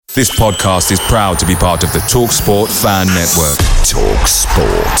This podcast is proud to be part of the TalkSport Fan Network.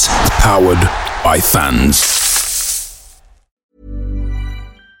 TalkSport. Powered by fans.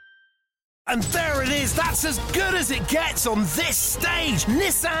 And there it is, that's as good as it gets on this stage.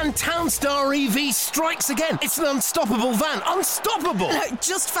 Nissan Townstar EV strikes again. It's an unstoppable van, unstoppable.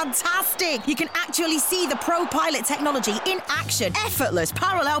 Just fantastic. You can actually see the ProPilot technology in action. Effortless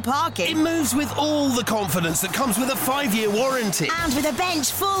parallel parking. It moves with all the confidence that comes with a 5-year warranty. And with a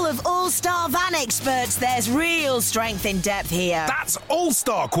bench full of all-star van experts, there's real strength in depth here. That's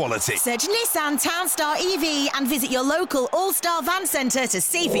all-star quality. Search Nissan Townstar EV and visit your local all-star van centre to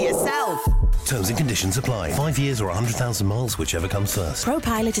see for yourself. Terms and conditions apply. 5 years or 100,000 miles, whichever comes first.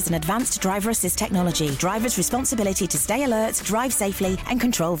 ProPilot is an advanced driver assist technology. Driver's responsibility to stay alert, drive safely, and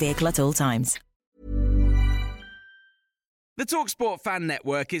control vehicle at all times. The TalkSport Fan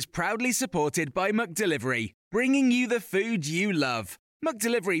Network is proudly supported by McDelivery, bringing you the food you love.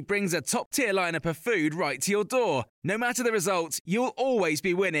 McDelivery brings a top-tier lineup of food right to your door. No matter the result, you'll always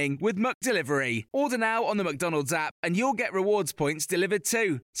be winning with McDelivery. Order now on the McDonald's app and you'll get rewards points delivered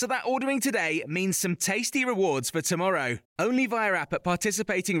too. So that ordering today means some tasty rewards for tomorrow. Only via app at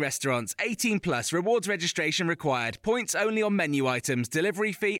participating restaurants. 18 plus. Rewards registration required. Points only on menu items.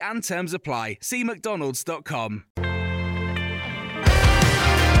 Delivery fee and terms apply. See mcdonalds.com.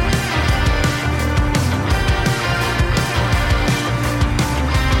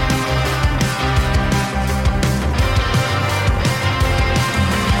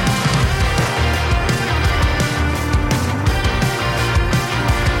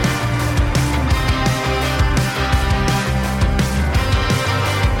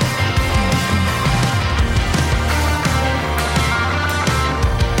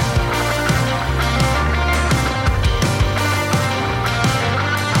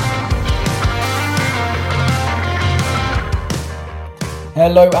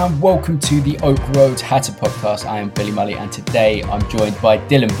 Hello and welcome to the Oak Road Hatter podcast. I am Billy Mully and today I'm joined by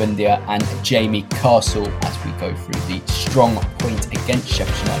Dylan Bundia and Jamie Castle as we go through the strong point against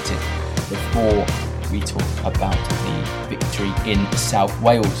Sheffield United before we talk about the victory in South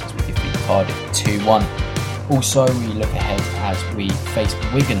Wales as we defeat Cardiff 2-1. Also, we look ahead as we face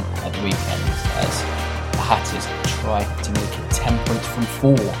Wigan at the weekend as the Hatters try to make it 10 points from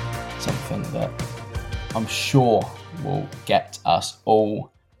 4, something that I'm sure will get us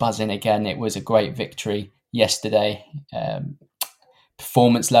all buzzing again. It was a great victory yesterday.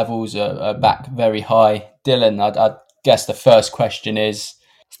 Performance levels are back very high. Dylan, I guess the first question is,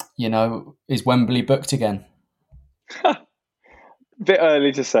 is Wembley booked again? Bit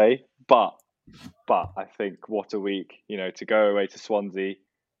early to say, but I think what a week, to go away to Swansea,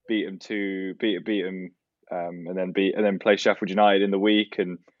 beat them, and then play Sheffield United in the week,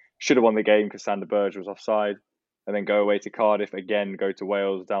 and should have won the game because Sander Berge was offside. And then go away to Cardiff again, go to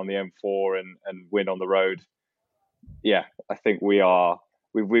Wales down the M4 and win on the road. Yeah, I think we're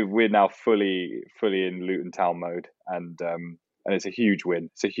now fully in Luton Town mode, and it's a huge win.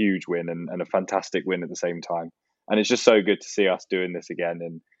 It's a huge win and a fantastic win at the same time. And it's just so good to see us doing this again.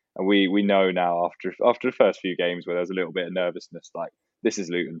 And we know now after the first few games where there was a little bit of nervousness, like this is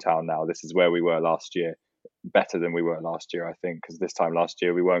Luton Town now. This is where we were last year, better than we were last year, I think, because this time last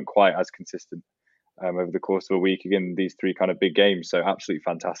year we weren't quite as consistent. Over the course of a week, again, these three kind of big games. So absolutely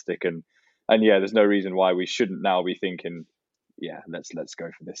fantastic. And yeah, there's no reason why we shouldn't now be thinking, yeah, let's go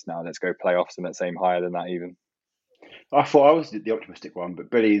for this now. Let's go playoffs and let's aim higher than that even. I thought I was the optimistic one,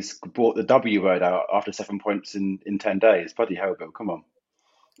 but Billy's brought the W word out after 7 points in 10 days. Bloody hell, Bill, come on.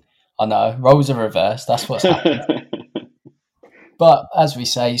 I know, roles are reversed. That's what's happened. But as we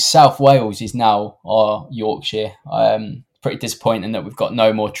say, South Wales is now our Yorkshire. Pretty disappointing that we've got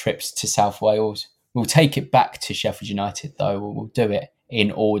no more trips to South Wales. We'll take it back to Sheffield United, though. We'll do it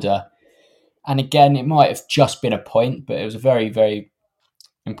in order. And again, it might have just been a point, but it was a very, very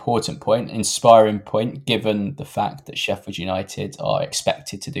important point, inspiring point, given the fact that Sheffield United are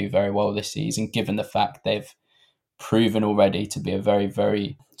expected to do very well this season, given the fact they've proven already to be a very,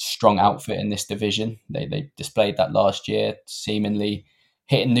 very strong outfit in this division. They displayed that last year, seemingly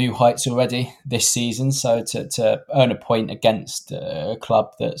hitting new heights already this season. So to earn a point against a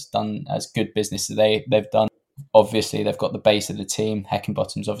club that's done as good business as they've done, obviously they've got the base of the team.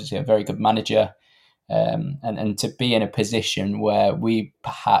 Heckingbottom's obviously a very good manager. And to be in a position where we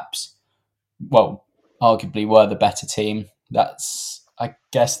perhaps, arguably were the better team, that's, I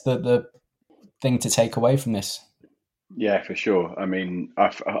guess, the thing to take away from this. Yeah, for sure. I mean,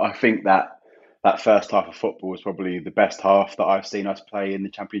 I think that first half of football was probably the best half that I've seen us play in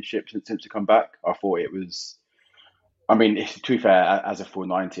the Championship since we come back. I thought I mean, to be fair, as a full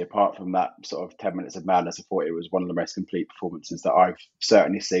 90, apart from that sort of 10 minutes of madness, I thought it was one of the most complete performances that I've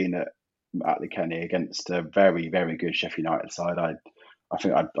certainly seen at the Kenny against a very, very good Sheffield United side. I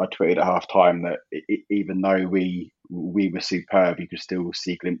think I tweeted at half time that even though we were superb, you could still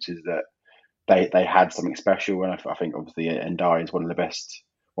see glimpses that they had something special. And I think obviously Ndiaye is one of the best,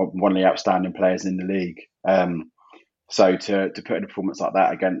 one of the outstanding players in the league. So to put in a performance like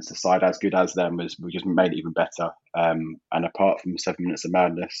that against a side as good as them we just made it even better. And apart from 7 minutes of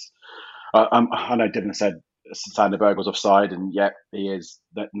madness, I know Dylan said Sander Berg was offside, and yeah, he is.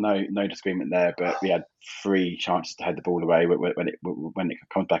 No disagreement there. But we had 3 chances to head the ball away when it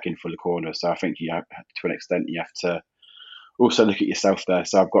comes back in for the corner. So I think to an extent you have to also look at yourself there.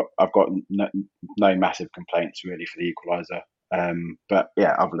 So I've got no massive complaints really for the equaliser. But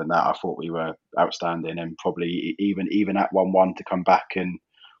yeah, other than that, I thought we were outstanding, and probably even at 1-1 to come back and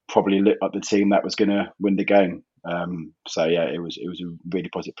probably look like the team that was going to win the game. So yeah, it was a really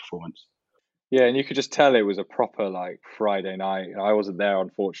positive performance. Yeah, and you could just tell it was a proper like Friday night. I wasn't there,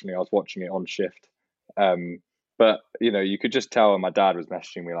 unfortunately. I was watching it on shift. But you could just tell, and my dad was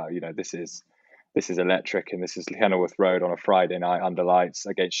messaging me like, this is electric, and this is Kenilworth Road on a Friday night under lights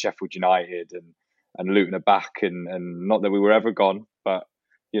against Sheffield United and Luton are back, and not that we were ever gone, but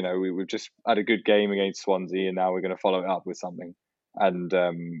we've just had a good game against Swansea, and now we're going to follow it up with something, and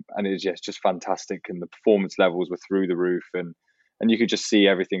it's just fantastic, and the performance levels were through the roof, and you could just see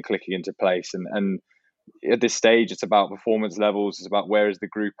everything clicking into place, and at this stage it's about performance levels, it's about where is the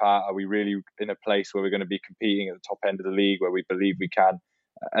group at, are we really in a place where we're going to be competing at the top end of the league where we believe we can,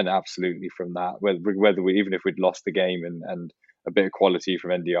 and absolutely from that, whether we, even if we'd lost the game and a bit of quality from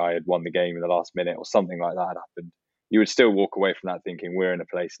Ndiaye had won the game in the last minute or something like that happened, you would still walk away from that thinking we're in a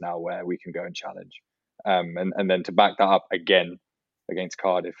place now where we can go and challenge. And then to back that up again against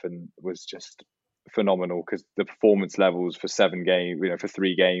Cardiff and was just phenomenal, because the performance levels for 7 games, for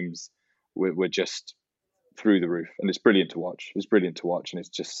 3 games were just through the roof, and it's brilliant to watch. And it's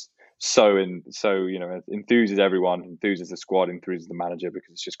just so enthuses everyone, enthuses the squad, enthuses the manager,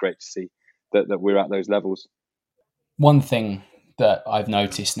 because it's just great to see that we're at those levels. One thing that I've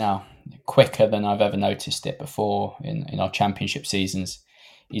noticed now, quicker than I've ever noticed it before in our championship seasons,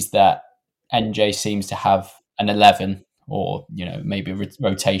 is that NJ seems to have an 11 or maybe a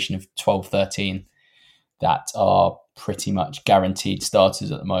rotation of 12, 13 that are pretty much guaranteed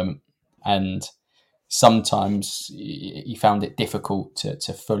starters at the moment. And sometimes he found it difficult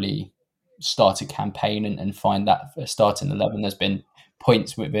to fully start a campaign and find that starting 11. There's been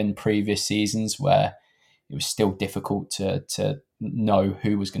points within previous seasons where it was still difficult to know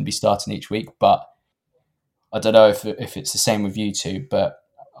who was going to be starting each week. But I don't know if it's the same with you two, but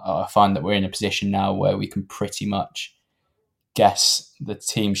I find that we're in a position now where we can pretty much guess the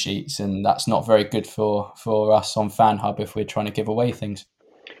team sheets, and that's not very good for us on FanHub if we're trying to give away things.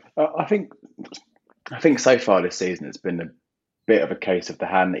 I think so far this season it's been a bit of a case of the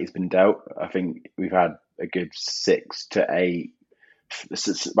hand that he's been dealt. I think we've had a good 6 to 8,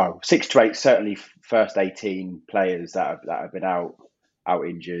 certainly first 18 players that have been out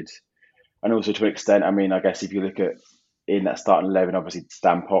injured, and also to an extent, I mean, I guess if you look at in that starting 11, obviously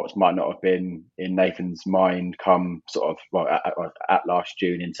Dan Potts might not have been in Nathan's mind come sort of at last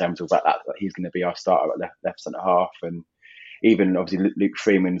June, in terms of that he's going to be our starter at left centre half, and even obviously Luke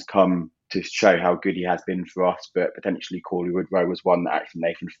Freeman's come to show how good he has been for us, but potentially Corley Woodrow was one that actually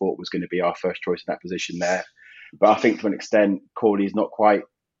Nathan thought was going to be our first choice in that position there. But I think to an extent, Corley's not quite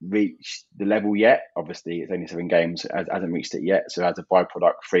reached the level yet. Obviously, it's only 7 games, hasn't reached it yet. So as a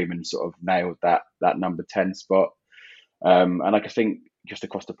byproduct, Freeman sort of nailed that number 10 spot. And I think just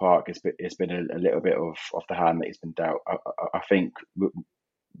across the park, it's been a little bit of the hand that he's been dealt. I think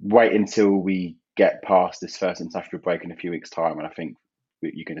wait until we get past this first international break in a few weeks' time, and I think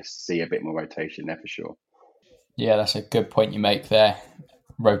you're going to see a bit more rotation there for sure. Yeah, that's a good point you make there.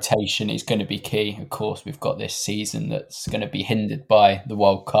 Rotation is going to be key. Of course, we've got this season that's going to be hindered by the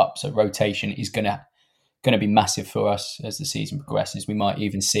World Cup, so rotation is going to be massive for us as the season progresses. We might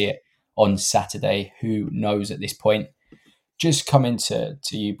even see it on Saturday. Who knows at this point? Just coming to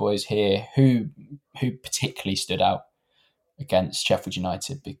you boys here, who particularly stood out against Sheffield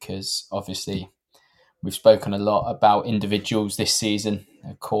United, because obviously we've spoken a lot about individuals this season.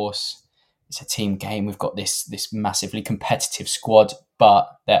 Of course, it's a team game. We've got this massively competitive squad, but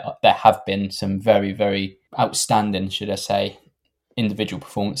there have been some very, very outstanding, should I say, individual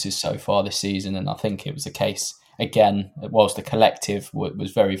performances so far this season. And I think it was the case again, whilst the collective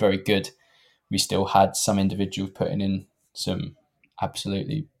was very, very good, we still had some individuals putting in some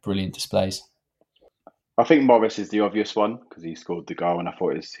absolutely brilliant displays. I think Morris is the obvious one because he scored the goal, and I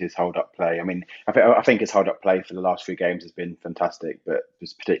thought his hold up play. I mean, I think his hold up play for the last few games has been fantastic, but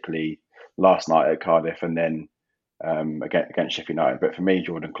just particularly last night at Cardiff and then against Sheffield United. But for me,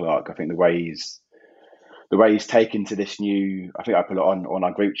 Jordan Clark, I think the way he's taken to this new. I think I put it on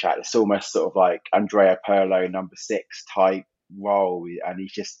our group chat. It's almost sort of like Andrea Pirlo, number 6 type role, and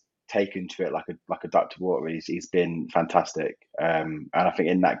he's just taken to it like a duck to water. He's been fantastic, and I think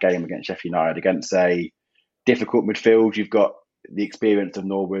in that game against Sheffield United, against a difficult midfield, you've got the experience of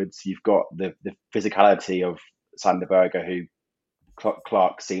Norwoods, you've got the physicality of Sander Berge, who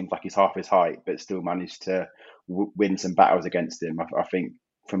Clark seems like he's half his height, but still managed to win some battles against him. I think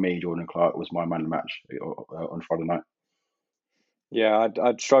for me, Jordan Clark was my man of the match on Friday night. Yeah,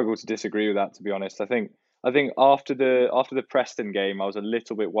 I'd struggle to disagree with that, to be honest. I think after the Preston game, I was a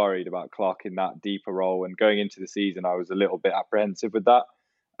little bit worried about Clark in that deeper role, and going into the season, I was a little bit apprehensive with that.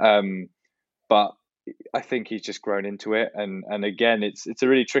 But I think he's just grown into it, and again, it's a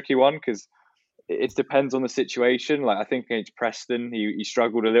really tricky one because it depends on the situation. Like I think against Preston, he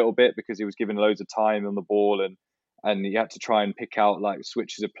struggled a little bit because he was given loads of time on the ball, and he had to try and pick out like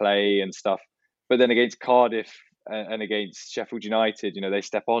switches of play and stuff. But then against Cardiff and against Sheffield United, they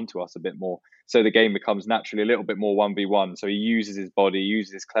step onto us a bit more. So the game becomes naturally a little bit more 1v1. So he uses his body,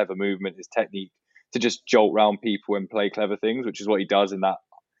 uses his clever movement, his technique to just jolt round people and play clever things, which is what he does in that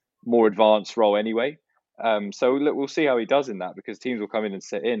more advanced role anyway. So look, we'll see how he does in that, because teams will come in and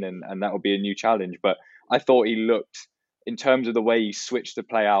sit in, and that will be a new challenge. But I thought he looked, in terms of the way he switched the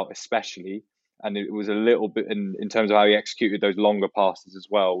play out especially, and it was a little bit in terms of how he executed those longer passes as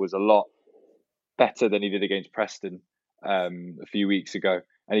well, was a lot better than he did against Preston a few weeks ago.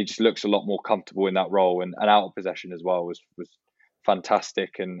 And he just looks a lot more comfortable in that role, and out of possession as well was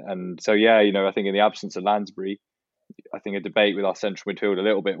fantastic. And so, yeah, I think in the absence of Lansbury, I think a debate with our central midfield a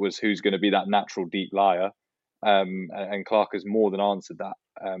little bit was who's going to be that natural deep liar. And Clark has more than answered that,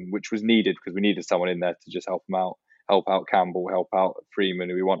 which was needed, because we needed someone in there to just help him out, help out Campbell, help out Freeman,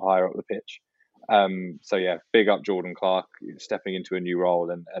 who we want higher up the pitch. So yeah, big up Jordan Clark, stepping into a new role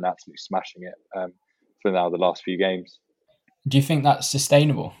and absolutely smashing it for now the last few games. Do you think that's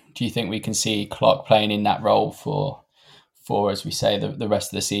sustainable? Do you think we can see Clark playing in that role for as we say, the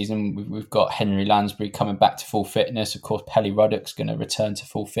rest of the season? We've got Henry Lansbury coming back to full fitness. Of course, Pelly Ruddock's going to return to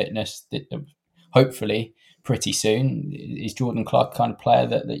full fitness, hopefully pretty soon. Is Jordan Clark the kind of player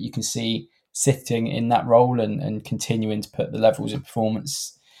that you can see sitting in that role and continuing to put the levels of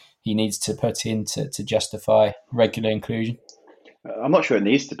performance he needs to put in to justify regular inclusion? I'm not sure it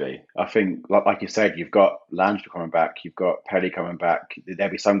needs to be. I think, like you said, you've got Lansbury coming back, you've got Pelly coming back.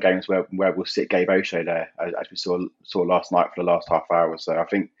 There'll be some games where we'll sit Gabe O'Shea there, as we saw last night for the last half hour or so. I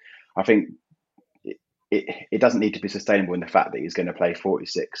think it doesn't need to be sustainable in the fact that he's going to play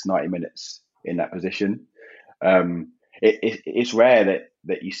 46, 90 minutes in that position. It's rare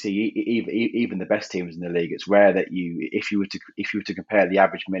that you see even the best teams in the league. It's rare that if you were to compare the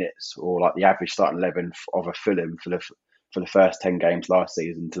average minutes or like the average starting 11 of a Fulham for the first 10 games last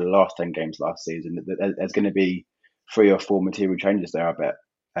season to the last 10 games last season, there's going to be 3 or 4 material changes there, I bet.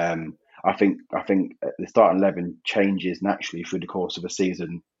 I think the starting 11 changes naturally through the course of a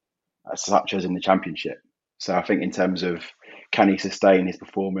season, such as in the Championship. So I think in terms of, can he sustain his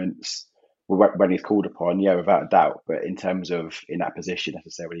performance when he's called upon? Yeah, without a doubt. But in terms of in that position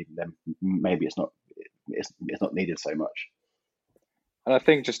necessarily, then maybe it's not needed so much. And I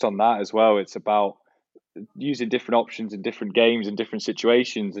think just on that as well, it's about using different options in different games and different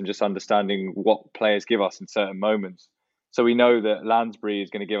situations, and just understanding what players give us in certain moments. So we know that Lansbury is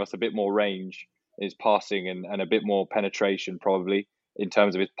going to give us a bit more range in his passing and a bit more penetration probably in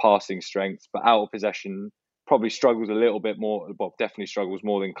terms of his passing strengths, but out of possession probably struggles a little bit more. Well, definitely struggles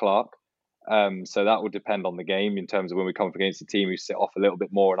more than Clark. So that will depend on the game in terms of when we come up against a team who sit off a little bit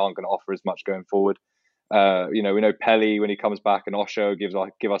more and aren't going to offer as much going forward. We know Pelly, when he comes back, and Osho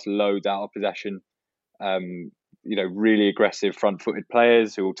give us loads out of possession. Really aggressive front-footed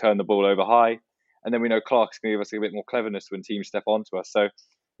players who will turn the ball over high. And then we know Clark's going to give us a bit more cleverness when teams step onto us. So,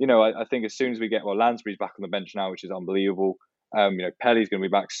 I think as soon as we get, Lansbury's back on the bench now, which is unbelievable. Pelly's going to be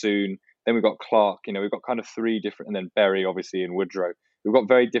back soon. Then we've got Clark, we've got kind of 3 different, and then Berry, obviously, and Woodrow. We've got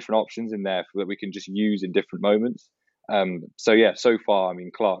very different options in there that we can just use in different moments. So far,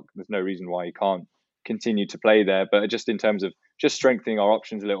 Clark, there's no reason why he can't continue to play there. But just in terms of just strengthening our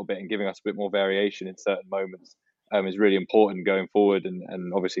options a little bit and giving us a bit more variation in certain moments is really important going forward.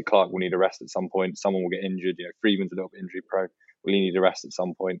 And obviously Clark will need a rest at some point. Someone will get injured. Freeman's a little bit injury prone. Will he need a rest at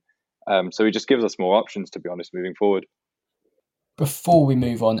some point? So he just gives us more options, to be honest, moving forward. Before we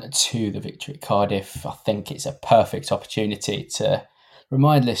move on to the victory at Cardiff, I think it's a perfect opportunity to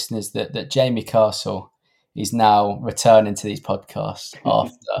remind listeners that Jamie Castle he's now returning to these podcasts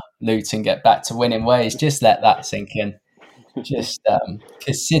after Luton get back to winning ways. Just let that sink in. Just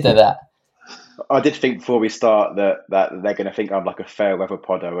consider that. I did think before we start that they're going to think I'm like a fair weather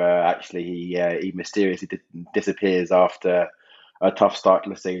podder where actually he mysteriously disappears after a tough start to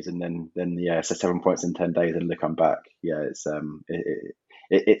the season, then so 7 points in 10 days and they come back. Yeah, it's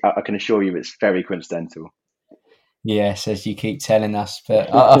I can assure you it's very coincidental. Yes, as you keep telling us,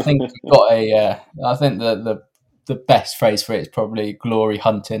 but I think we've got I think the best phrase for it is probably glory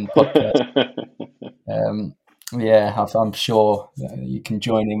hunting podcast. I'm sure you can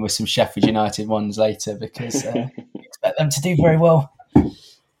join in with some Sheffield United ones later because we expect them to do very well.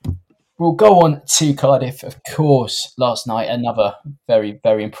 We'll go on to Cardiff, of course. Last night, another very,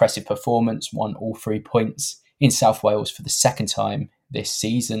 very impressive performance. Won all 3 points in South Wales for the second time this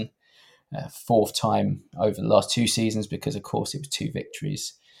season. Fourth time over the last 2 seasons because, of course, it was 2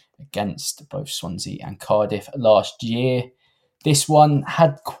 victories against both Swansea and Cardiff last year. This one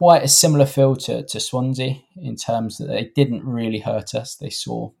had quite a similar feel to Swansea in terms that they didn't really hurt us. They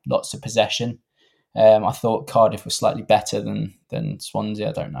saw lots of possession. I thought Cardiff was slightly better than Swansea.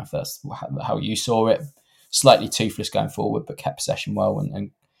 I don't know if that's how you saw it. Slightly toothless going forward, but kept possession well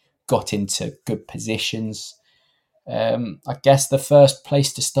and got into good positions. I guess the first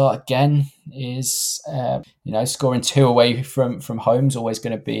place to start again is scoring 2 away from home is always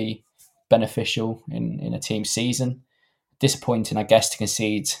going to be beneficial in a team's season. Disappointing, I guess, to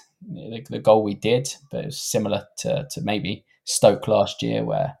concede the goal we did, but it was similar to maybe Stoke last year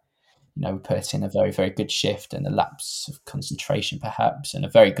where we put in a very, very good shift and a lapse of concentration perhaps and a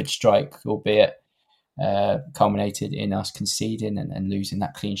very good strike, albeit culminated in us conceding and losing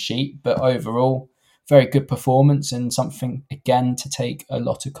that clean sheet. But overall, very good performance and something, again, to take a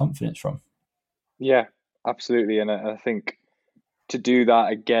lot of confidence from. Yeah, absolutely. And I think to do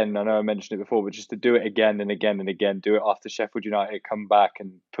that again, I know I mentioned it before, but just to do it again and again and again, do it after Sheffield United come back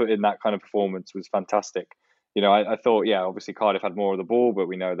and put in that kind of performance was fantastic. I thought, obviously Cardiff had more of the ball, but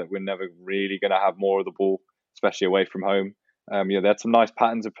we know that we're never really going to have more of the ball, especially away from home. They had some nice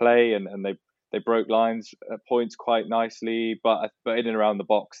patterns of play and they broke lines at points quite nicely, but in and around the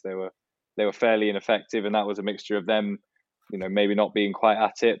box they were fairly ineffective, and that was a mixture of them, maybe not being quite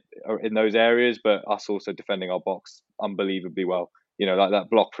at it in those areas, but us also defending our box unbelievably well. Like that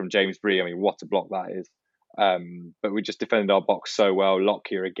block from James Bree, I mean, what a block that is. But we just defended our box so well.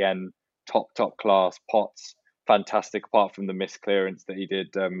 Lockyer again, top class. Potts, fantastic, apart from the missed clearance that he did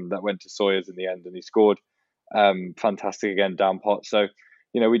that went to Sawyers in the end and he scored. Fantastic again, down Potts. So,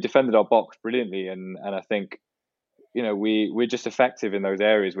 we defended our box brilliantly, and I think, we're just effective in those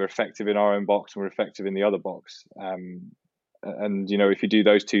areas. We're effective in our own box and we're effective in the other box. And if you do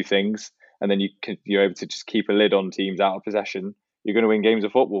those 2 things and then you're able to just keep a lid on teams out of possession, you're going to win games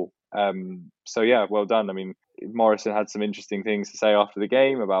of football. Well done. I mean, Morrison had some interesting things to say after the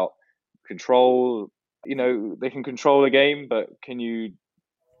game about control. They can control a game, but can you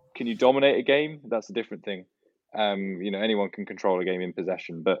dominate a game? That's a different thing. Anyone can control a game in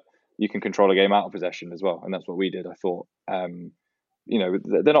possession, but you can control a game out of possession as well, and that's what we did. I thought,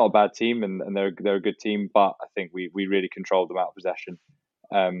 they're not a bad team, and they're a good team, but I think we really controlled them out of possession,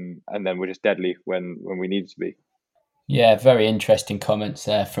 and then we're just deadly when we needed to be. Yeah, very interesting comments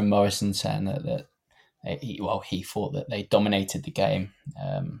there from Morrison saying that he thought that they dominated the game.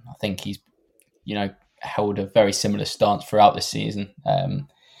 I think he's held a very similar stance throughout the season.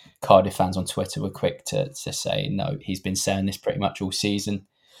 Cardiff fans on Twitter were quick to say no, he's been saying this pretty much all season.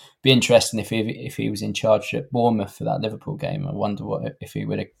 Be interesting if he was in charge at Bournemouth for that Liverpool game. I wonder if he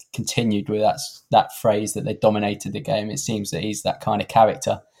would have continued with that phrase that they dominated the game. It seems that he's that kind of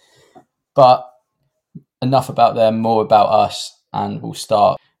character. But enough about them, more about us, and we'll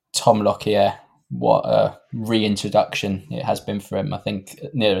start. Tom Lockyer, what a reintroduction it has been for him. I think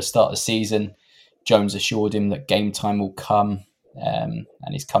near the start of the season, Jones assured him that game time will come, and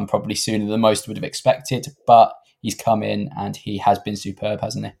he's come probably sooner than most would have expected, but he's come in and he has been superb,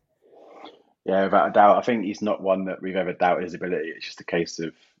 hasn't he? Yeah, without a doubt. I think he's not one that we've ever doubted his ability. It's just a case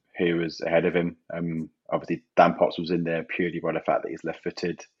of who was ahead of him. Obviously, Dan Potts was in there purely by the fact that he's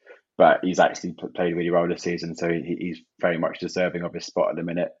left-footed, but he's actually played really well this season, so he's very much deserving of his spot at the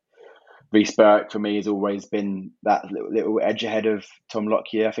minute. Reece Burke, for me, has always been that little edge ahead of Tom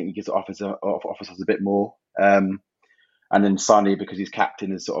Lockyer. I think he offers us a bit more. And then Sonny, because he's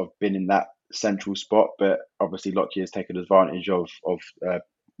captain, has sort of been in that central spot, but obviously Lockyer has taken advantage of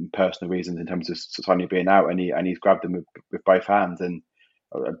personal reasons in terms of Sonny being out, and he's grabbed them with both hands. And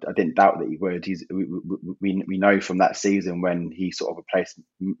I didn't doubt that he would. We know from that season when he sort of replaced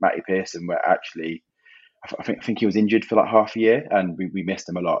Matty Pearson, where actually I think he was injured for like half a year, and we missed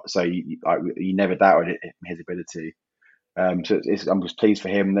him a lot. So you never doubted his ability. So I'm just pleased for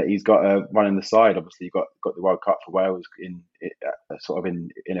him that he's got a run in the side. Obviously, he got the World Cup for Wales in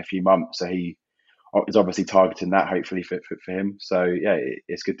a few months, so he is obviously targeting that hopefully for him. So yeah,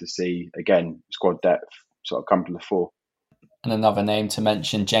 it's good to see again squad depth sort of come to the fore. And another name to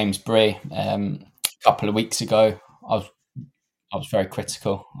mention, James Bree. A couple of weeks ago, I was very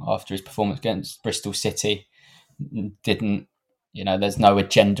critical after his performance against Bristol City. Didn't, there's no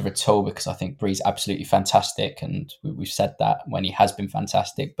agenda at all, because I think Bree's absolutely fantastic, and we've said that when he has been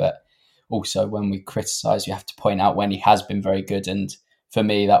fantastic. But also when we criticise, you have to point out when he has been very good. And for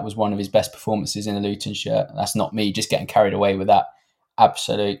me, that was one of his best performances in a Luton shirt. That's not me just getting carried away with that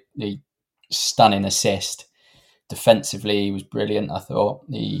absolutely stunning assist. Defensively, he was brilliant. I thought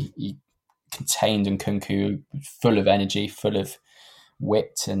he contained Nkunku, full of energy, full of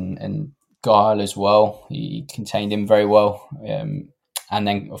wit and guile as well. He contained him very well. And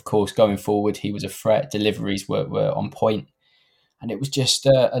then, of course, going forward, he was a threat. Deliveries were on point. And it was just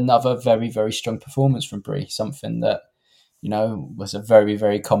another very, very strong performance from Bree, something that, was a very,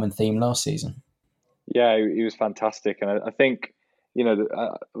 very common theme last season. Yeah, he was fantastic. And I think,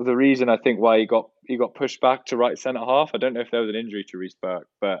 the reason I think why he got pushed back to right centre half, I don't know if there was an injury to Reece Burke,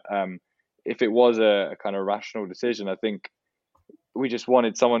 but if it was a kind of rational decision, I think we just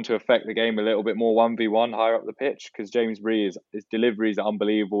wanted someone to affect the game a little bit more 1v1 higher up the pitch, because James Bree, his deliveries are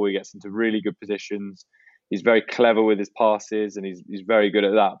unbelievable. He gets into really good positions. He's very clever with his passes, and he's very good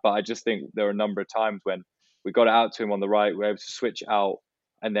at that. But I just think there were a number of times when we got it out to him on the right, we were able to switch it out,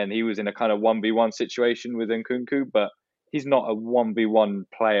 and then he was in a kind of 1v1 situation with Nkunku, but he's not a 1v1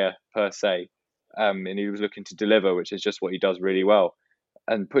 player per se. And he was looking to deliver, which is just what he does really well.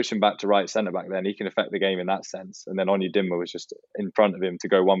 And push him back to right centre back, then he can affect the game in that sense. And then Onyedinma was just in front of him to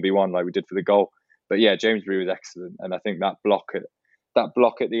go 1v1 like we did for the goal. But yeah, James Bree was excellent, and I think that block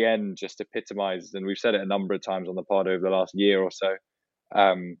at the end just epitomised, and we've said it a number of times on the pod over the last year or so,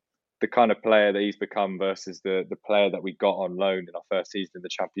 the kind of player that he's become versus the player that we got on loan in our first season in the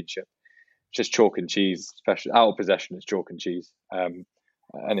Championship. Just chalk and cheese, especially out of possession. It's chalk and cheese, and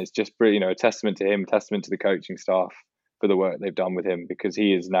it's just a testament to him, testament to the coaching staff for the work they've done with him, because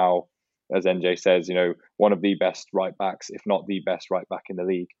he is now, as NJ says, one of the best right backs, if not the best right back in the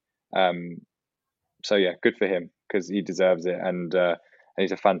league. So yeah, good for him, because he deserves it, and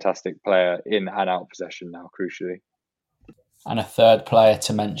he's a fantastic player in and out of possession now, crucially. And a third player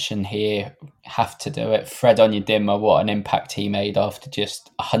to mention here, have to do it, Fred Onyedinma. What an impact he made after just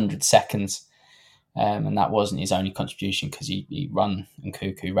 100 seconds. And that wasn't his only contribution, because he run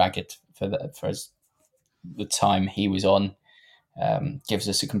Nkunku ragged for the time he was on. Gives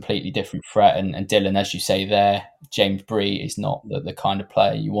us a completely different threat. And Dylan, as you say there, James Bree is not the kind of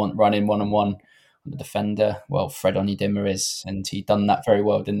player you want running one-on-one on the defender. Well, Fred Onyedinma is, and he done that very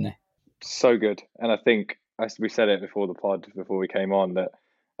well, didn't he? So good. And I think, as we said it before the pod, before we came on, that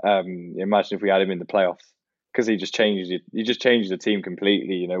imagine if we had him in the playoffs, because he just changes the team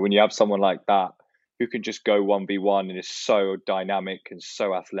completely. When you have someone like that who can just go 1v1 and is so dynamic and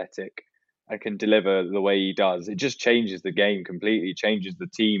so athletic and can deliver the way he does, it just changes the game completely, changes the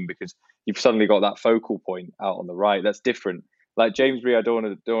team, because you've suddenly got that focal point out on the right. That's different. Like James Bree, I don't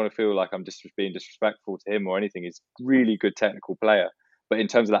want to feel like I'm just being disrespectful to him or anything. He's a really good technical player, but in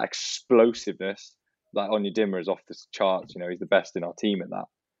terms of that explosiveness, like Onyedinma is off the charts. He's the best in our team at that.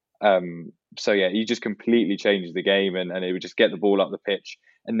 So yeah, he just completely changes the game, and he would just get the ball up the pitch,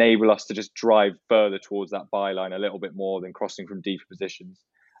 enable us to just drive further towards that byline a little bit more than crossing from deep positions,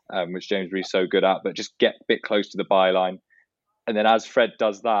 which James Bree's so good at, but just get a bit close to the byline. And then as Fred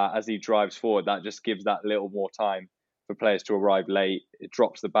does that, as he drives forward, that just gives that little more time for players to arrive late. It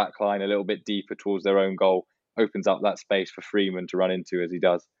drops the back line a little bit deeper towards their own goal, opens up that space for Freeman to run into as he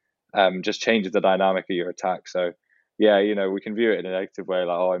does. Just changes the dynamic of your attack. So yeah, we can view it in a negative way,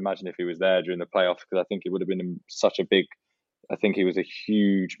 like, imagine if he was there during the playoffs, because I think it would have been I think he was a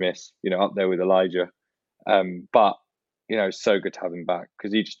huge miss, up there with Elijah. But it's so good to have him back,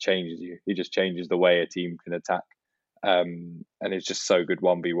 because he just changes you. He just changes the way a team can attack. And it's just so good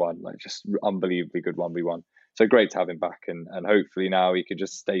 1v1, like just unbelievably good 1v1. So great to have him back, and hopefully now he could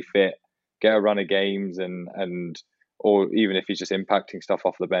just stay fit, get a run of games, or even if he's just impacting stuff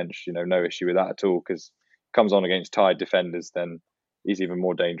off the bench, no issue with that at all, because comes on against tired defenders, then he's even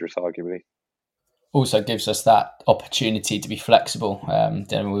more dangerous, arguably. Also gives us that opportunity to be flexible.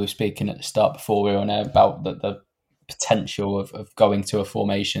 Then we were speaking at the start before we were on air about the potential of going to a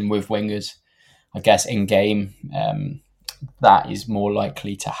formation with wingers. I guess in game, that is more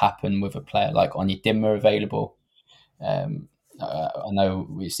likely to happen with a player like Onyedinma available. I know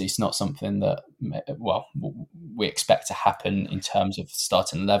it's not something that, well, we expect to happen in terms of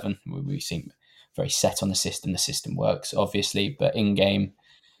starting 11. We seem very set on the system. The system works, obviously, but in-game,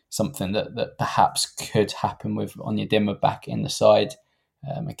 something that perhaps could happen with Onyedinma back in the side.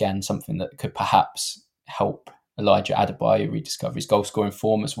 Again, something that could perhaps help Elijah Adebayo rediscover his goal-scoring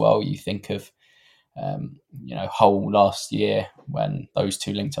form as well. You think of Hull last year when those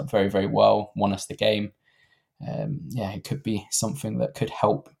two linked up very, very well, won us the game. It could be something that could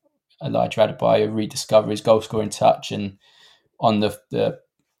help Elijah Adebayo rediscover his goal-scoring touch. And on the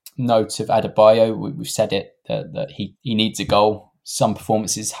note of Adebayo, we've said it, that he needs a goal. Some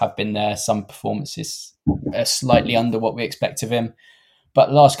performances have been there, some performances are slightly under what we expect of him.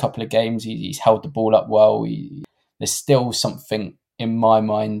 But last couple of games, he's held the ball up well. There's still something in my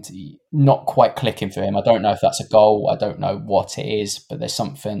mind not quite clicking for him. I don't know if that's a goal. I don't know what it is, but there's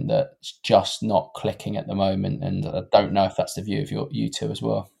something that's just not clicking at the moment. And I don't know if that's the view of you two as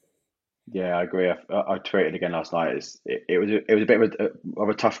well. Yeah, I agree. I tweeted again last night. It was a bit of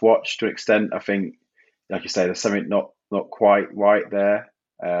a tough watch to an extent. I think, like you say, there's something not quite right there.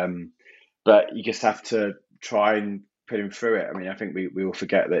 But you just have to try and put him through it. I mean, I think we all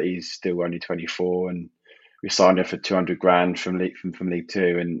forget that he's still only 24, and we signed him for 200 grand from League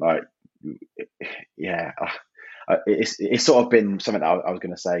Two, and it's sort of been something that I was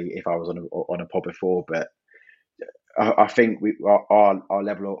going to say if I was on a pod before, but I think our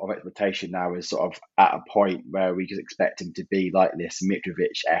level of expectation now is sort of at a point where we just expect him to be like this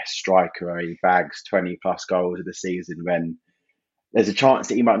Mitrovic-esque striker, he bags 20 plus goals of the season, when there's a chance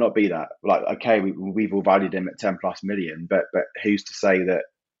that he might not be that. Like, okay, we've all valued him at 10 plus million, but who's to say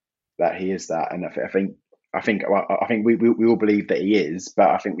that he is that? And I think we all believe that he is, but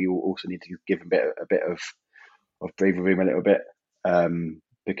I think we also need to give him a bit of breathing room a little bit,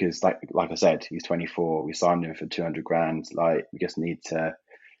 because like I said, he's 24. We signed him for 200 grand. Like, we just need to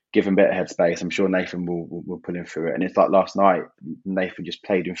give him a bit of headspace. I'm sure Nathan will put him through it. And it's like last night, Nathan just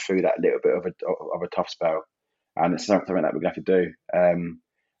played him through that little bit of a tough spell, and it's something that we're going to have to do.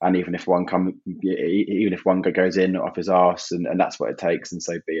 And even if one goes in off his arse, and that's what it takes, and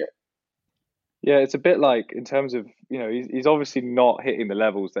so be it. Yeah, it's a bit like, in terms of, he's obviously not hitting the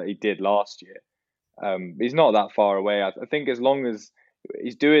levels that he did last year. He's not that far away. I think as long as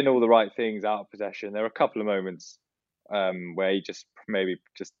he's doing all the right things out of possession, there are a couple of moments where he maybe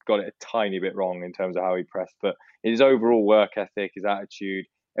got it a tiny bit wrong in terms of how he pressed. But his overall work ethic, his attitude,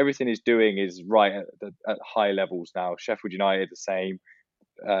 everything he's doing is right at high levels now. Sheffield United the same.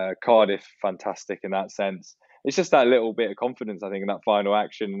 Cardiff, fantastic in that sense. It's just that little bit of confidence, I think, in that final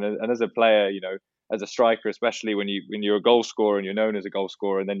action. And as a player, as a striker, especially when you're a goal scorer and you're known as a goal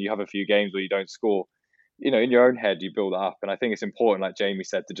scorer, and then you have a few games where you don't score, in your own head, you build that up. And I think it's important, like Jamie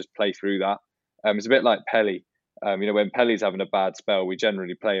said, to just play through that. It's a bit like Pelly. When Pelly's having a bad spell, we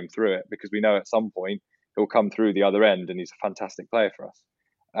generally play him through it, because we know at some point he'll come through the other end, and he's a fantastic player for us.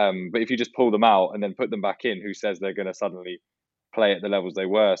 But if you just pull them out and then put them back in, who says they're going to suddenly play at the levels they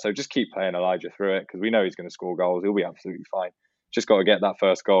were? So just keep playing Elijah through it, because we know he's going to score goals. He'll be absolutely fine. Just got to get that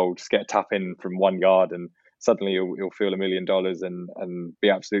first goal, just get a tap in from 1 yard, and suddenly he'll feel $1 million and be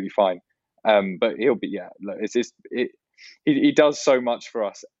absolutely fine. But he'll be, he does so much for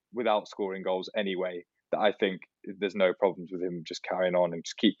us without scoring goals anyway, that I think there's no problems with him just carrying on and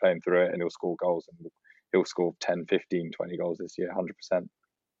just keep playing through it, and he'll score goals, and he'll score 10, 15, 20 goals this year, 100%.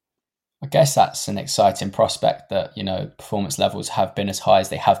 I guess that's an exciting prospect, that, performance levels have been as high as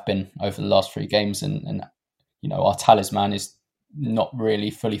they have been over the last 3 games. And our talisman is not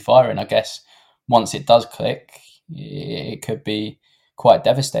really fully firing. I guess once it does click, it could be quite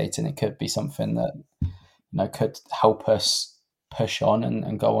devastating. It could be something that, could help us push on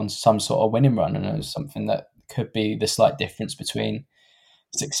and go on some sort of winning run. And it's something that could be the slight difference between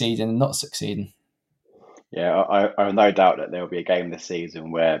succeeding and not succeeding. Yeah, I have no doubt that there will be a game this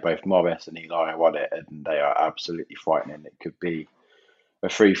season where both Morris and Eli won it, and they are absolutely frightening. It could be a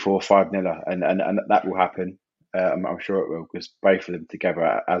 3-4, 5-0, and that will happen. I'm sure it will, because both of them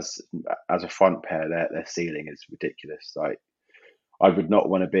together as a front pair, their ceiling is ridiculous. Like, I would not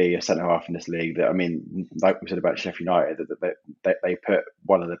want to be a centre half in this league. That, I mean, like we said about Sheffield United, that they put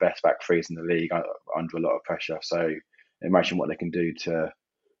one of the best back threes in the league under a lot of pressure. So imagine what they can do to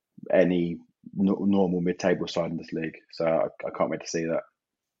any normal mid-table side in this league. So I can't wait to see that.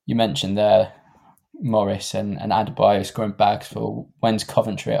 You mentioned there Morris and Adebayo scoring bags for when's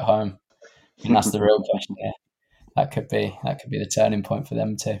Coventry at home, and that's the real question here. That could be the turning point for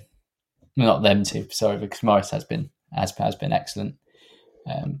them too. Not them too, sorry, because Morris has been excellent.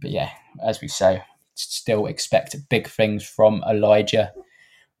 But yeah, as we say, still expect big things from Elijah.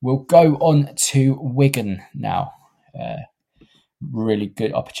 We'll go on to Wigan now. really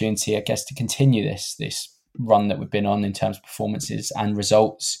good opportunity, I guess, to continue this run that we've been on in terms of performances and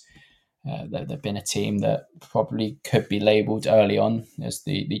results. They've been a team that probably could be labelled early on as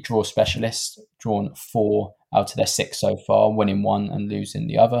the draw specialists, drawn 4 out of their 6 so far, winning 1 and losing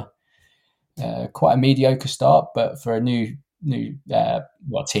the other. Quite a mediocre start, but for a new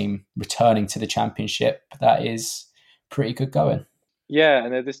team returning to the Championship, that is pretty good going. Yeah,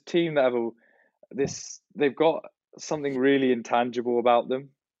 and they're this team that they've got something really intangible about them.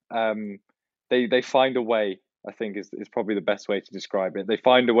 They find a way, I think is probably the best way to describe it. They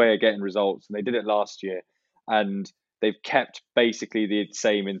find a way of getting results, and they did it last year, and they've kept basically the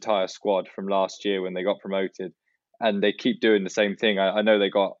same entire squad from last year when they got promoted, and they keep doing the same thing. I know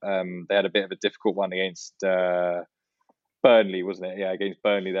they had a bit of a difficult one against Burnley, wasn't it? Yeah, against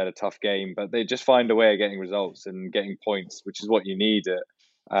Burnley, they had a tough game, but they just find a way of getting results and getting points, which is what you need.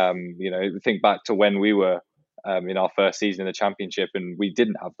 Think back to when we were in our first season in the Championship, and we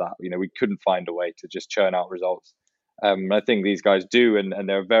didn't have that. We couldn't find a way to just churn out results. I think these guys do, and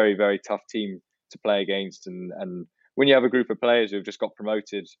they're a very, very tough team to play against. And when you have a group of players who've just got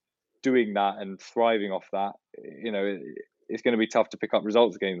promoted, doing that and thriving off that, it's going to be tough to pick up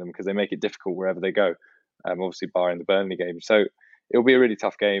results against them because they make it difficult wherever they go. Obviously, barring the Burnley game, so it'll be a really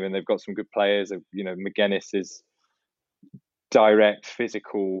tough game, and they've got some good players. McGuinness is direct,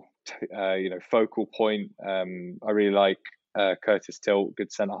 physical, focal point. I really like Curtis Tilt,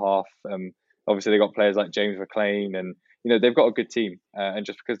 good centre half. Obviously, they've got players like James McLean, and they've got a good team. And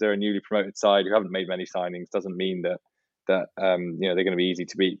just because they're a newly promoted side who haven't made many signings doesn't mean that they're going to be easy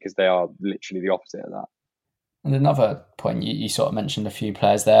to beat, because they are literally the opposite of that. And another point, you sort of mentioned a few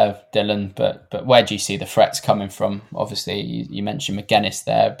players there, Dylan, but where do you see the threats coming from? Obviously, you mentioned McGuinness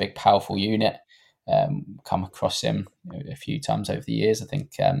there, big, powerful unit. Come across him a few times over the years. I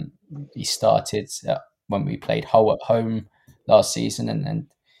think he started when we played Hull at home last season, and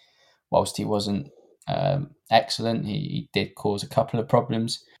whilst he wasn't excellent, he did cause a couple of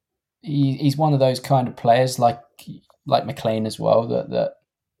problems. He's one of those kind of players like McLean as well, that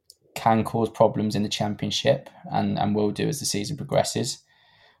can cause problems in the Championship and will do as the season progresses.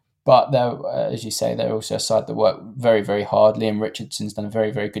 But as you say, they're also a side that work very, very hard. Liam Richardson's done a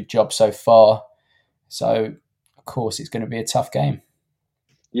very, very good job so far. So, of course, it's going to be a tough game.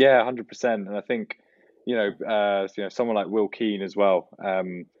 Yeah, 100%. And I think, someone like Will Keane as well.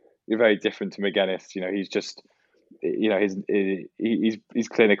 You're very different to McGuinness. He's just, he's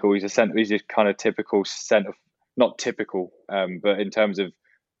clinical. He's just kind of typical centre, not typical, but in terms of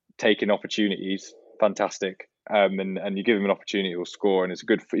taking opportunities, fantastic. And you give him an opportunity, he'll score, and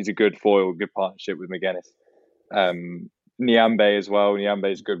he's a good foil, good partnership with McGuinness. Nyambe as well.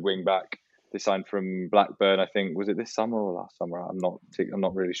 Nyambe is a good wing back. They signed from Blackburn, I think. Was it this summer or last summer? I'm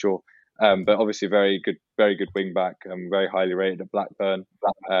not really sure. But obviously, very good wing back. Very highly rated at Blackburn.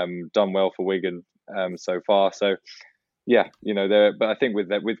 Done well for Wigan so far. So yeah, but I think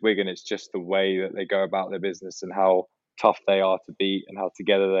with Wigan, it's just the way that they go about their business and how tough they are to beat and how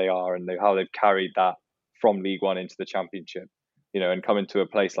together they are, and how they've carried that from League One into the Championship. And coming to a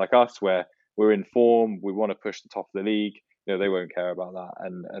place like us where we're in form, we want to push the top of the league. They won't care about that,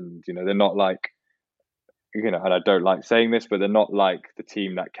 and they're not like, and I don't like saying this, but they're not like the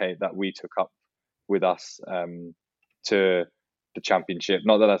team that we took up with us to the Championship.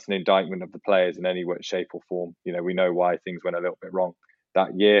 Not that that's an indictment of the players in any way, shape or form. We know why things went a little bit wrong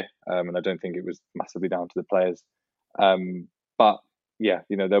that year, and I don't think it was massively down to the players. But yeah,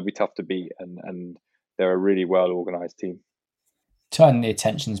 they'll be tough to beat, and they're a really well organised team. Turning the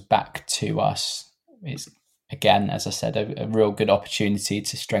attentions back to us is, again, as I said, a real good opportunity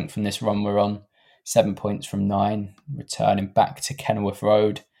to strengthen this run we're on. 7 points from 9, returning back to Kenilworth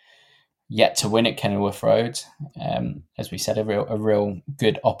Road, yet to win at Kenilworth Road. As we said, a real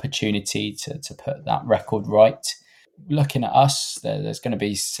good opportunity to put that record right. Looking at us, there's going to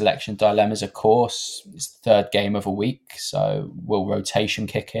be selection dilemmas, of course. It's the third game of a week, so will rotation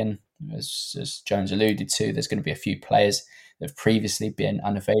kick in? As Jones alluded to, there's going to be a few players that have previously been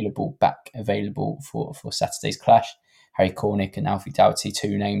unavailable, back available for Saturday's clash. Harry Cornick and Alfie Doughty,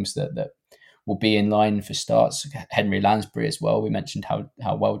 2 names that will be in line for starts. Henry Lansbury as well. We mentioned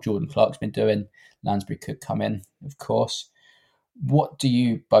how well Jordan Clark's been doing. Lansbury could come in, of course. What do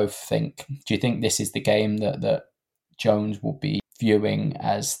you both think? Do you think this is the game that Jones will be viewing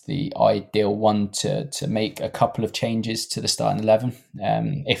as the ideal one to make a couple of changes to the starting 11?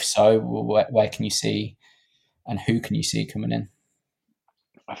 If so, where can you see and who can you see coming in?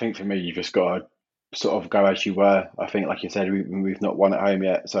 I think for me, you've just got to sort of go as you were. I think, like you said, we've not won at home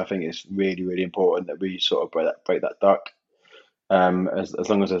yet, so I think it's really, really important that we sort of break that duck. as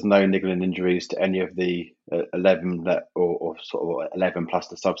long as there's no niggling injuries to any of the 11 that or sort of 11 plus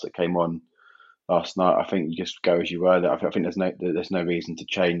the subs that came on last night, I think you just go as you were. I think there's no reason to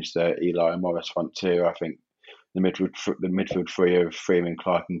change the Eli and Morris front two. I think the midfield three of Freeman,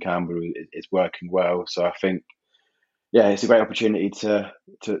 Clark, and Campbell is working well. So I think, yeah, it's a great opportunity to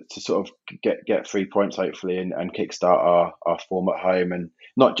sort of get 3 points hopefully and kickstart our form at home, and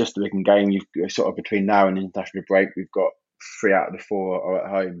not just the Wigan game. You've sort of between now and the international break, we've got 3 out of the 4 are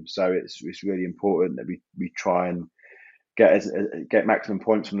at home. So it's really important that we try and get maximum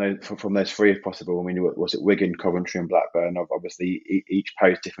points from those 3 if possible. I mean, was it Wigan, Coventry, and Blackburn? Obviously, each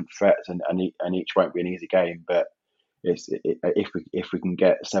pose different threats, and each won't be an easy game. But if we can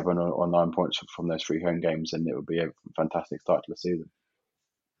get 7 or 9 points from those 3 home games, then it would be a fantastic start to the season.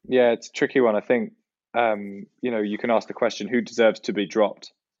 Yeah, it's a tricky one. I think you can ask the question, who deserves to be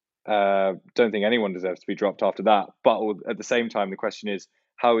dropped? Don't think anyone deserves to be dropped after that. But at the same time, the question is,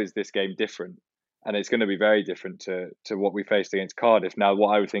 how is this game different? And it's going to be very different to what we faced against Cardiff. Now,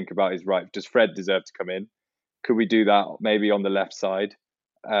 what I would think about is, right, does Fred deserve to come in? Could we do that maybe on the left side?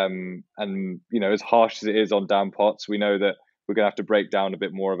 And, as harsh as it is on Dan Potts, we know that we're going to have to break down a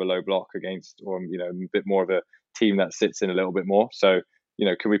bit more of a low block against, or, a bit more of a team that sits in a little bit more. So,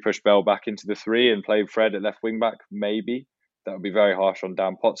 can we push Bell back into the 3 and play Fred at left wing back? Maybe. That would be very harsh on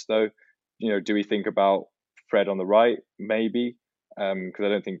Dan Potts, though. Do we think about Fred on the right? Maybe. Because I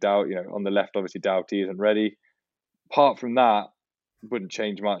don't think on the left, obviously Doughty isn't ready. Apart from that, wouldn't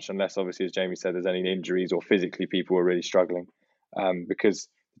change much unless, obviously, as Jamie said, there's any injuries or physically people are really struggling. Because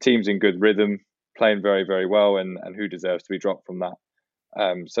the team's in good rhythm, playing very, very well, and who deserves to be dropped from that?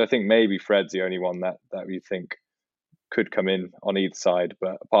 So I think maybe Fred's the only one that we think could come in on either side.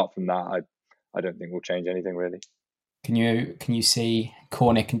 But apart from that, I don't think we'll change anything really. Can you see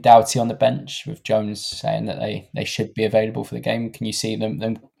Cornick and Doughty on the bench, with Jones saying that they should be available for the game? Can you see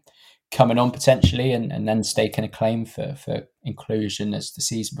them coming on potentially and then staking a claim for inclusion as the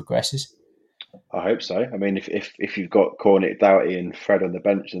season progresses? I hope so. I mean, if you've got Cornick, Doughty, and Fred on the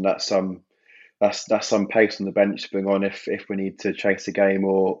bench, then that's some pace on the bench to bring on if we need to chase a game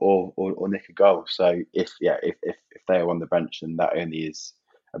or nick a goal. So if they are on the bench, then that only is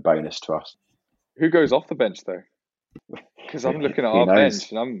a bonus to us. Who goes off the bench though? Because I'm looking at our bench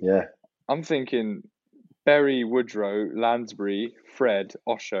and I'm thinking Berry, Woodrow, Lansbury, Fred,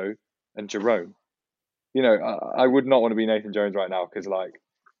 Osho, and Jerome. I would not want to be Nathan Jones right now, because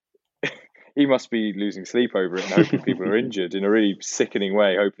he must be losing sleep over it and hoping people are injured in a really sickening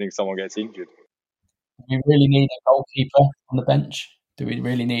way, hoping someone gets injured. Do we really need a goalkeeper on the bench? Do we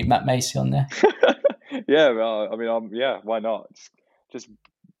really need Matt Macy on there? Yeah, well, I mean, why not? Just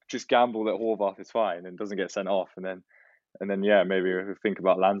gamble that Horvath is fine and doesn't get sent off, and then maybe we'll think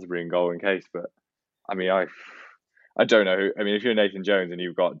about Lansbury in goal in case. But I mean, I don't know who. I mean, if you're Nathan Jones and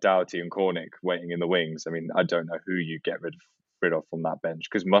you've got Doughty and Cornick waiting in the wings, I mean, I don't know who you get rid of from that bench,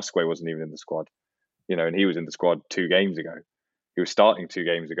 because Musquay wasn't even in the squad, and he was in the squad 2 games ago. He was starting 2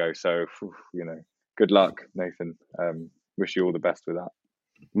 games ago. So, good luck, Nathan. Wish you all the best with that.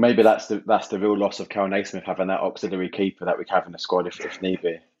 Maybe that's the real loss of Cal Naismith, having that auxiliary keeper that we have in the squad if need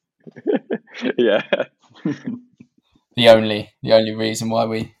be. Yeah. The only reason why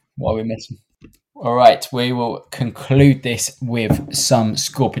we miss him. All right, we will conclude this with some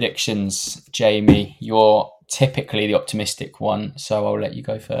score predictions. Jamie, you're typically the optimistic one, so I'll let you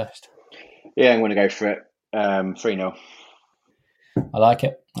go first. Yeah, I'm going to go for it. 3-0. I like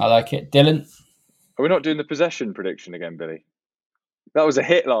it. Dylan? Are we not doing the possession prediction again, Billy? That was a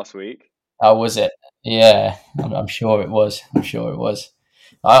hit last week. Oh, was it? Yeah, I'm sure it was.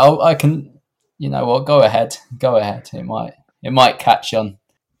 I can, go ahead. It might catch on.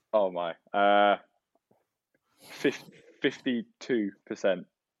 Oh my. 52%.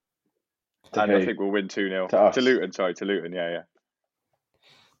 And I think we'll win 2-0. To Luton, yeah.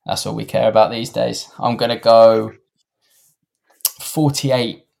 That's all we care about these days. I'm going to go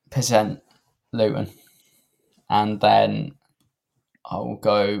 48% Luton. And then I'll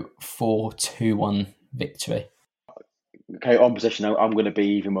go 4-2-1 victory. Okay, on possession, I'm going to be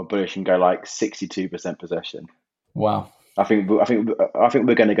even more bullish and go 62% possession. Wow. I think we're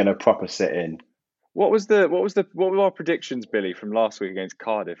going to get a proper sit in. What were our predictions, Billy, from last week against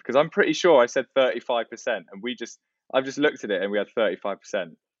Cardiff? Because I'm pretty sure I said 35%, and I've just looked at it and we had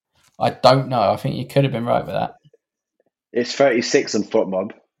 35%. I don't know. I think you could have been right with that. It's 36 on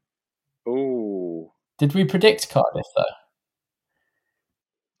FootMob. Ooh. Did we predict Cardiff though?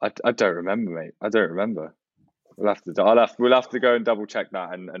 I don't remember, mate. I don't remember. We'll have to go and double check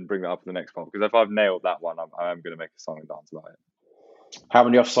that and bring that up in the next pod, because if I've nailed that one, I am going to make a song and dance about it. How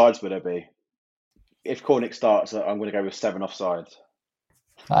many offsides would there be? if Cornick starts, I'm going to go with 7 offsides.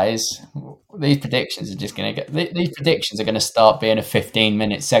 These predictions are just going to these predictions are going to start being a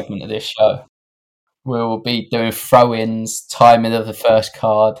 15-minute segment of this show. We'll be doing throw-ins, timing of the first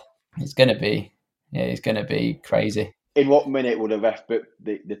card. It's going to be crazy. In what minute will the ref book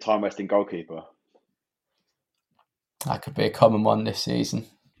the time wasting goalkeeper? That could be a common one this season.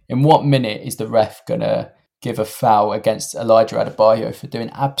 In what minute is the ref going to give a foul against Elijah Adebayo for doing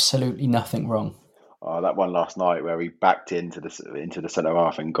absolutely nothing wrong? Oh, that one last night where he backed into the centre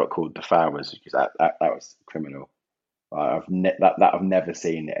half and got called the foul was that was criminal. I've never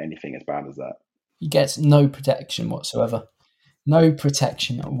seen anything as bad as that. He gets no protection whatsoever. No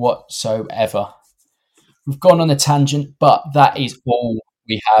protection whatsoever. We've gone on a tangent, but that is all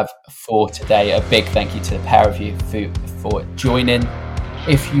we have for today. A big thank you to the pair of you for joining.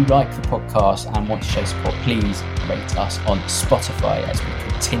 If you like the podcast and want to show support, please rate us on Spotify as we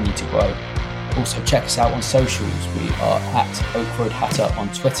continue to grow. Also check us out on socials. We are at Oak Road Hatter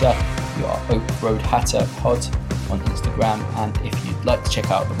on Twitter. We are Oak Road Hatter Pod on Instagram. And if you'd like to check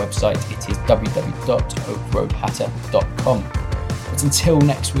out the website, it is www.oakroadhatter.com. But until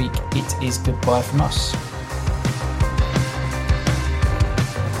next week, it is goodbye from us.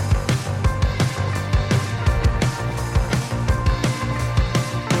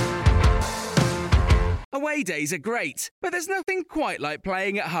 Away days are great, but there's nothing quite like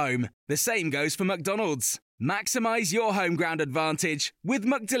playing at home. The same goes for McDonald's. Maximise your home ground advantage with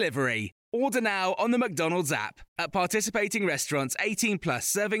McDelivery. Order now on the McDonald's app. At participating restaurants, 18 plus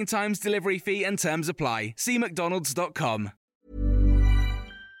serving times, delivery fee and terms apply. See mcdonalds.com.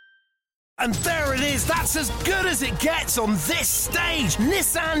 And there it is, that's as good as it gets on this stage.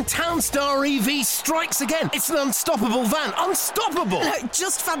 Nissan Townstar EV strikes again. It's an unstoppable van, unstoppable.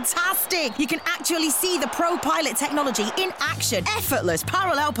 Just fantastic. You can actually see the ProPilot technology in action. Effortless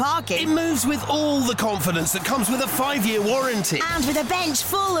parallel It parking. moves with all the confidence that comes with a 5-year warranty. And with a bench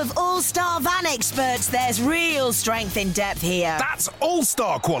full of all-star van experts, there's real strength in depth here. That's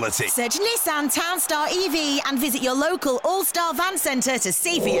all-star quality. Search Nissan Townstar EV and visit your local all-star van centre to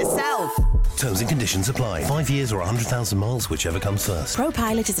see for yourself. Terms and conditions apply. 5 years or 100,000 miles, whichever comes first.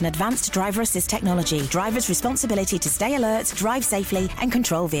 ProPilot is an advanced driver assist technology. Driver's responsibility to stay alert, drive safely, and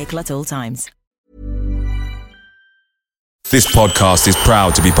control vehicle at all times. This podcast is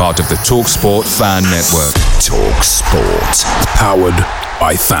proud to be part of the TalkSport Fan Network. TalkSport. Powered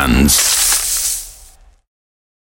by fans.